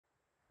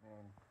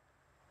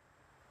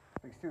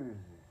Studios.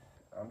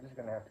 I'm just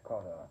gonna have to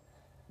call the office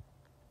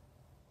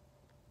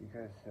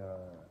because,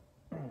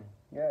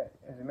 yeah.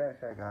 As a matter of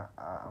fact,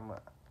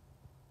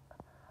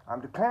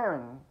 I'm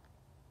declaring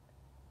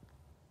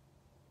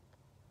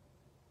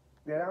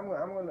that I'm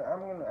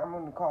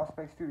gonna call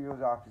Specc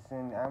Studios office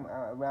and I'm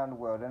around the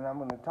world, and I'm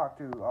gonna talk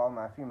to all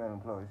my female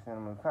employees, and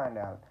I'm gonna find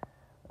out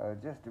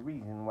just the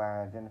reason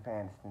why Jennifer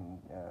Aniston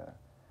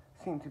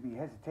seemed to be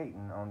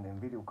hesitating on the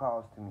video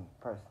calls to me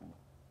personally.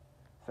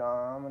 So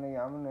I'm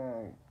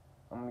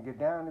gonna get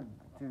down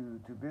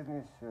to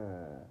business.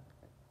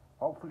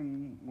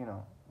 Hopefully,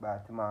 by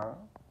tomorrow,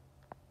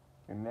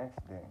 the next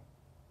day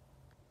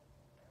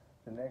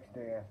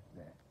after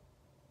that.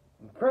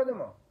 And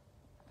furthermore,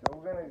 so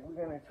we're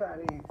gonna try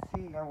to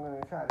see. I'm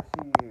gonna try to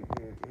see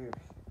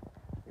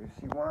if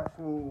she wants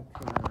me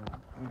to,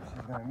 if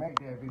she's gonna make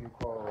that video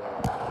call.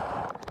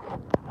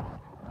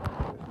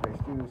 The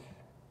students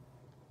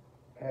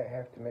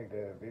have to make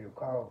the video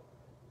call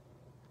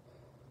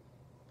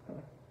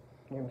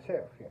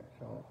himself. Yeah,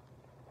 so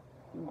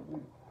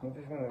I'm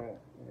just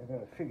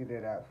gonna figure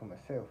that out for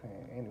myself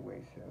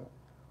anyway. So,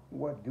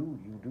 what do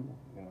you do?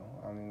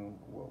 I mean,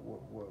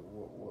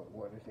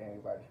 what is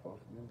anybody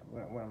supposed to do?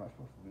 What am I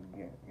supposed to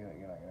do?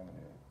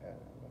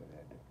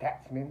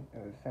 Detachment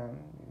or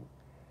something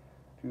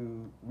to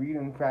read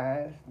and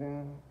prize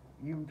then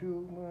you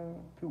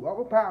to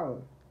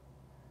overpower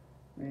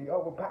the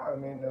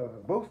overpowerment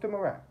of boost them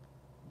around,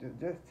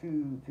 just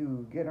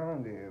to get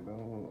on there,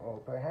 or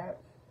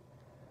perhaps.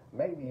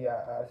 Maybe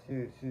I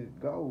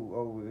should go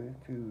over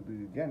to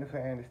the Jennifer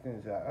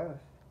Aniston's Us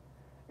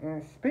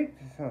and speak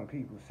to some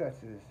people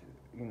such as,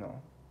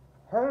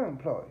 her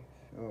employees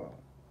or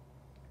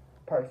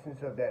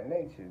persons of that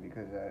nature,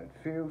 because it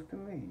feels to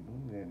me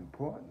that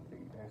importantly,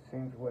 that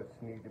seems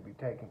what's need to be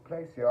taking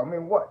place here. I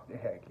mean, what the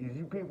heck? Is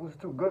you people's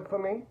too good for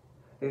me?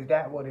 Is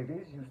that what it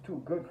is? You's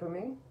too good for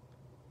me?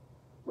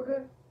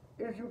 Because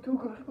is you too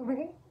good for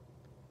me?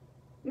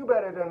 You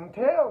better than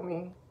tell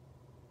me.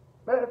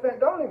 Matter of fact,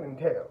 don't even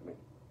tell me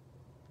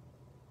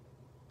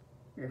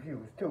if you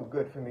was too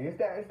good for me. Is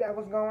that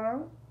what's going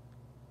on?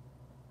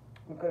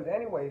 Because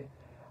anyways,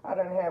 I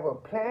don't have a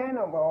plan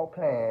of all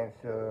plans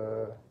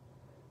to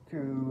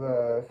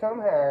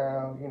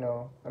somehow,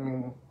 I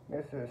mean,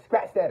 let's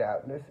scratch that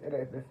out. Let's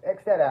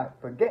X that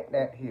out. Forget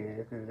that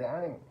here, because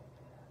I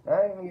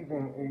ain't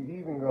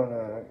even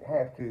gonna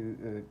have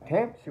to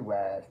attempt to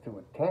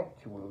do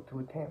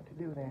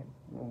that.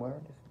 The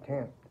word is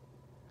attempt.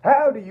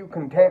 How do you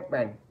contempt,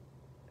 man?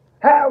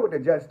 How would the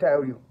judge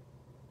tell you?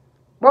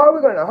 Boy,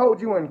 we're gonna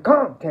hold you in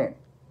contempt.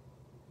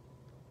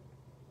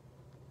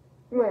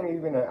 I ain't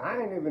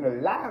even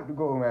allowed to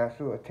go around,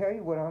 so I'll tell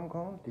you what I'm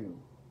gonna do.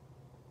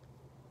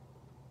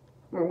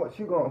 I mean, what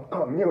you gonna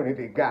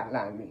community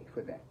guideline me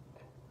for that?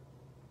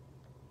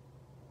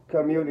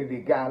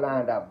 Community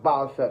guideline the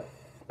boss of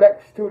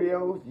Specc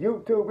Studios,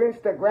 YouTube,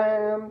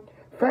 Instagram,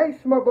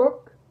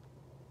 Facebook?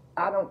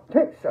 I don't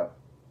think so.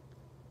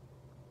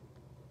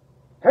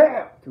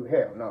 Hell to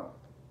hell no.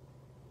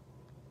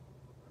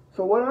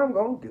 So what I'm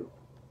going to do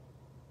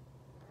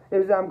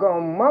is I'm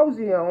going to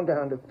mosey on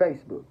down to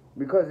Facebook,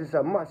 because it's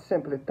a much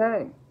simpler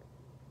thing.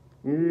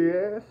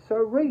 Yes,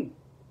 sirree.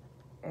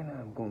 And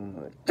I'm going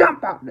to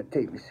jump out the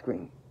TV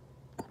screen.